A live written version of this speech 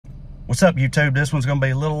What's up, YouTube? This one's going to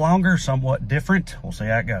be a little longer, somewhat different. We'll see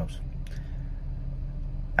how it goes.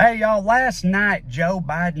 Hey, y'all, last night, Joe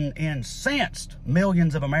Biden incensed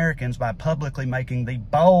millions of Americans by publicly making the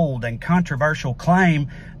bold and controversial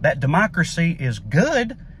claim that democracy is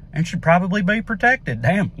good and should probably be protected.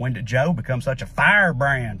 Damn, when did Joe become such a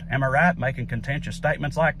firebrand? Am I right, making contentious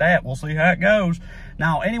statements like that? We'll see how it goes.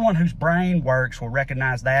 Now, anyone whose brain works will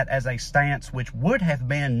recognize that as a stance which would have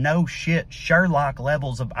been no shit Sherlock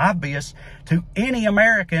levels of obvious to any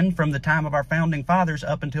American from the time of our founding fathers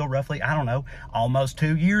up until roughly, I don't know, almost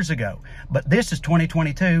 2 years ago. But this is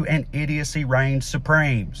 2022 and idiocy reigns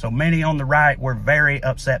supreme. So many on the right were very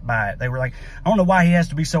upset by it. They were like, I don't know why he has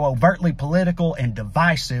to be so overtly political and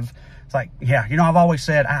divisive. It's like, yeah, you know, I've always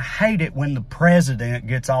said I hate it when the president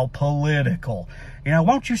gets all political. You know,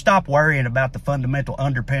 won't you stop worrying about the fundamental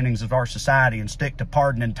underpinnings of our society and stick to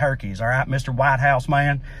pardoning turkeys, all right, Mr. White House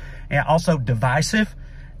man? Yeah, also divisive.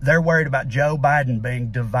 They're worried about Joe Biden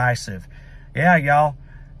being divisive. Yeah, y'all.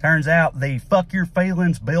 Turns out the fuck your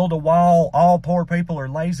feelings, build a wall, all poor people are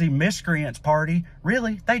lazy miscreants party,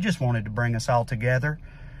 really, they just wanted to bring us all together.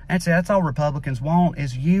 That's all Republicans want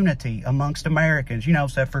is unity amongst Americans, you know,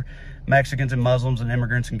 except for Mexicans and Muslims and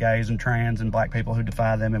immigrants and gays and trans and black people who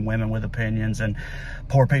defy them and women with opinions and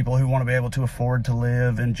poor people who want to be able to afford to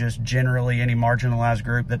live and just generally any marginalized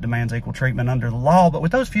group that demands equal treatment under the law. But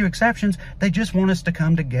with those few exceptions, they just want us to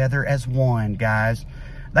come together as one, guys.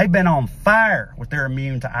 They've been on fire with their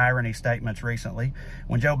immune to irony statements recently.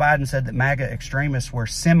 When Joe Biden said that MAGA extremists were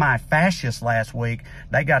semi-fascist last week,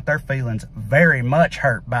 they got their feelings very much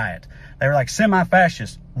hurt by it. They were like,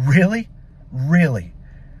 semi-fascist? Really? Really?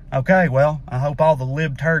 Okay, well, I hope all the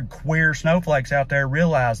libtard queer snowflakes out there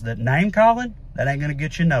realize that name-calling, that ain't going to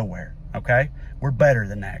get you nowhere, okay? We're better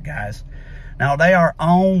than that, guys. Now, they are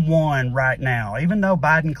on one right now. Even though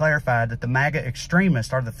Biden clarified that the MAGA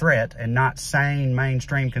extremists are the threat and not sane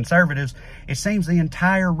mainstream conservatives, it seems the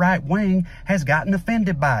entire right wing has gotten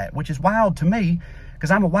offended by it, which is wild to me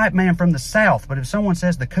because I'm a white man from the South. But if someone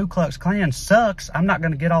says the Ku Klux Klan sucks, I'm not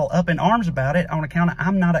going to get all up in arms about it on account of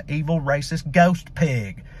I'm not an evil, racist ghost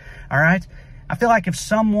pig. All right? I feel like if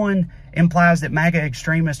someone implies that MAGA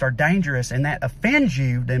extremists are dangerous and that offends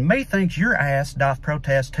you, then methinks your ass doth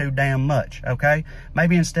protest too damn much, okay?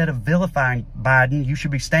 Maybe instead of vilifying Biden, you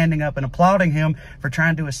should be standing up and applauding him for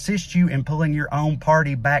trying to assist you in pulling your own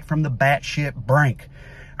party back from the batshit brink,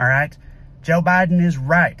 all right? Joe Biden is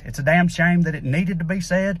right. It's a damn shame that it needed to be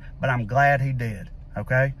said, but I'm glad he did,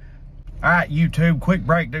 okay? All right, YouTube, quick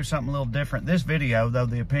break, do something a little different. This video, though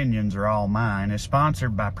the opinions are all mine, is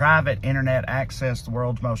sponsored by Private Internet Access, the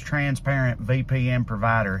world's most transparent VPN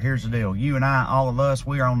provider. Here's the deal. You and I, all of us,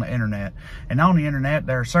 we are on the internet. And on the internet,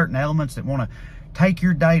 there are certain elements that want to take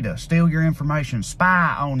your data, steal your information,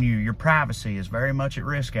 spy on you. Your privacy is very much at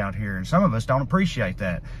risk out here, and some of us don't appreciate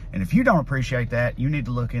that. And if you don't appreciate that, you need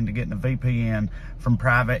to look into getting a VPN from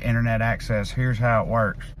Private Internet Access. Here's how it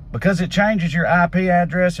works. Because it changes your IP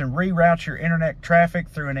address and reroutes your internet traffic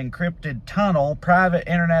through an encrypted tunnel,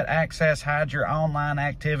 Private Internet Access hides your online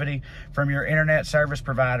activity from your internet service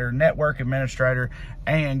provider, network administrator,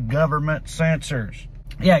 and government censors.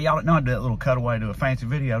 Yeah, y'all didn't know I did that little cutaway to a fancy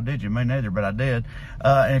video, did you? Me neither, but I did.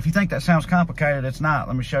 And if you think that sounds complicated, it's not.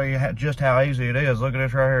 Let me show you just how easy it is. Look at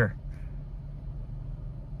this right here.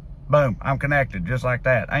 Boom, I'm connected just like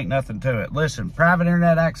that. Ain't nothing to it. Listen, Private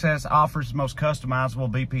Internet Access offers the most customizable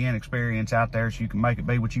VPN experience out there so you can make it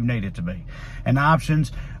be what you need it to be. And the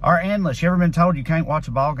options are endless. You ever been told you can't watch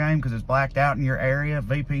a ball game because it's blacked out in your area?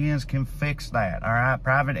 VPNs can fix that, all right?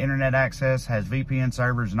 Private Internet Access has VPN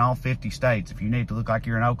servers in all 50 states. If you need to look like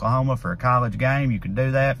you're in Oklahoma for a college game, you can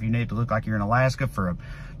do that. If you need to look like you're in Alaska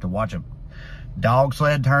to watch a dog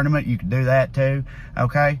sled tournament, you can do that too,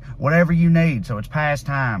 okay? Whatever you need, so it's past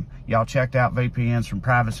time. Y'all checked out VPNs from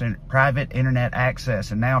Private Internet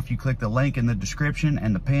Access, and now if you click the link in the description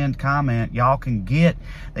and the pinned comment, y'all can get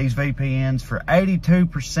these VPNs for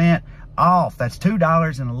 82% off. That's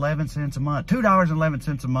 $2.11 a month.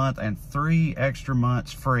 $2.11 a month and 3 extra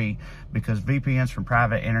months free, because VPNs from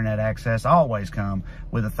Private Internet Access always come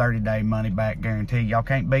with a 30-day money-back guarantee. Y'all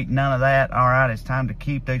can't beat none of that. All right, it's time to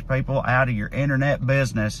keep these people out of your internet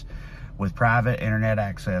business with Private Internet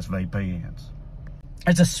Access VPNs.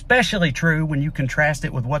 It's especially true when you contrast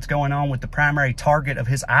it with what's going on with the primary target of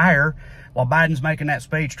his ire. While Biden's making that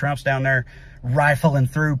speech, Trump's down there rifling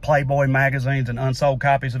through Playboy magazines and unsold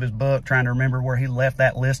copies of his book, trying to remember where he left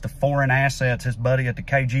that list of foreign assets his buddy at the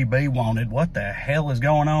KGB wanted. What the hell is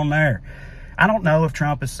going on there? I don't know if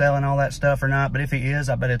Trump is selling all that stuff or not, but if he is,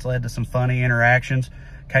 I bet it's led to some funny interactions.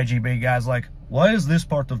 KGB guy's like, why is this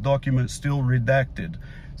part of document still redacted?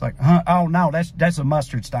 It's like, huh? Oh, no, that's a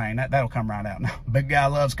mustard stain. That'll come right out. No, big guy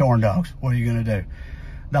loves corn dogs. What are you going to do?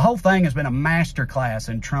 The whole thing has been a masterclass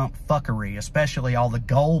in Trump fuckery, especially all the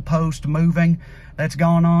goalpost moving that's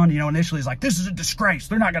gone on. You know, initially it's like, this is a disgrace.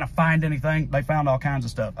 They're not going to find anything. They found all kinds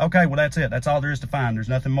of stuff. Okay, well, that's it. That's all there is to find. There's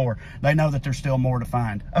nothing more. They know that there's still more to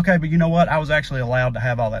find. Okay, but you know what? I was actually allowed to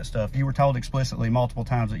have all that stuff. You were told explicitly multiple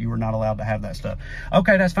times that you were not allowed to have that stuff.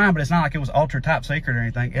 Okay, that's fine, but it's not like it was ultra top secret or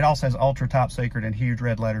anything. It all says ultra top secret in huge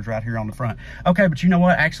red letters right here on the front. Okay, but you know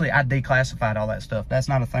what? Actually, I declassified all that stuff. That's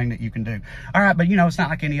not a thing that you can do. All right, but you know, it's not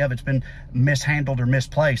like any of it's been mishandled or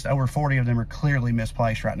misplaced. Over 40 of them are clearly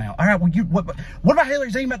misplaced right now. All right, well, what about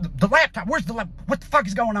Hillary's email? The laptop, where's the laptop? What the fuck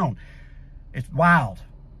is going on? It's wild.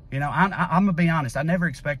 You know, I'm gonna be honest. I never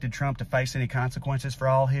expected Trump to face any consequences for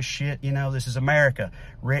all his shit. You know, this is America.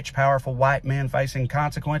 Rich, powerful white men facing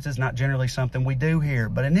consequences, not generally something we do here.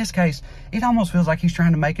 But in this case, it almost feels like he's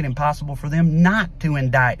trying to make it impossible for them not to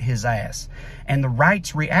indict his ass. And the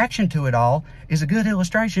right's reaction to it all is a good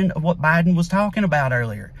illustration of what Biden was talking about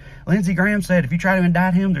earlier. Lindsey Graham said, if you try to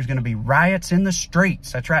indict him, there's going to be riots in the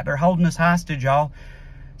streets. That's right. They're holding us hostage, y'all.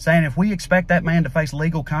 Saying if we expect that man to face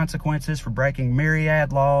legal consequences for breaking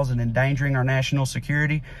myriad laws and endangering our national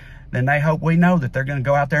security, then they hope we know that they're going to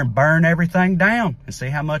go out there and burn everything down and see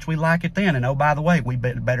how much we like it then. And oh, by the way, we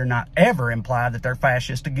better not ever imply that they're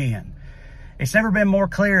fascist again. It's never been more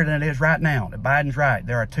clear than it is right now that Biden's right.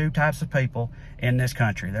 There are two types of people in this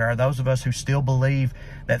country. There are those of us who still believe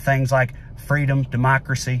that things like freedom,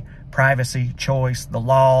 democracy, privacy, choice, the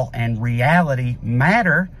law, and reality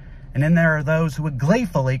matter. And then there are those who would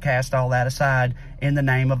gleefully cast all that aside in the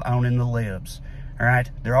name of owning the libs. All right?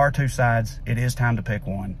 There are two sides. It is time to pick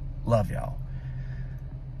one. Love y'all.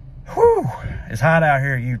 Whew. It's hot out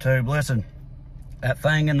here, YouTube. Listen, that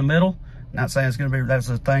thing in the middle, not saying it's going to be, that's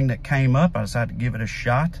the thing that came up. I decided to give it a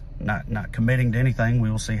shot. Not committing to anything. We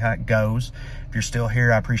will see how it goes. If you're still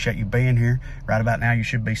here, I appreciate you being here. Right about now, you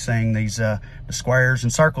should be seeing these the squares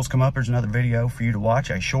and circles come up. There's another video for you to watch,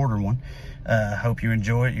 a shorter one. Hope you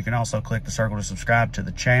enjoy it. You can also click the circle to subscribe to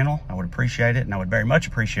the channel. I would appreciate it, and I would very much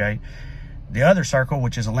appreciate the other circle,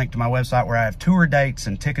 which is a link to my website where I have tour dates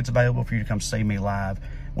and tickets available for you to come see me live,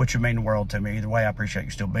 which would mean the world to me. Either way, I appreciate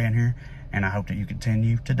you still being here, and I hope that you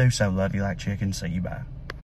continue to do so. Love you like chicken. See you. Bye.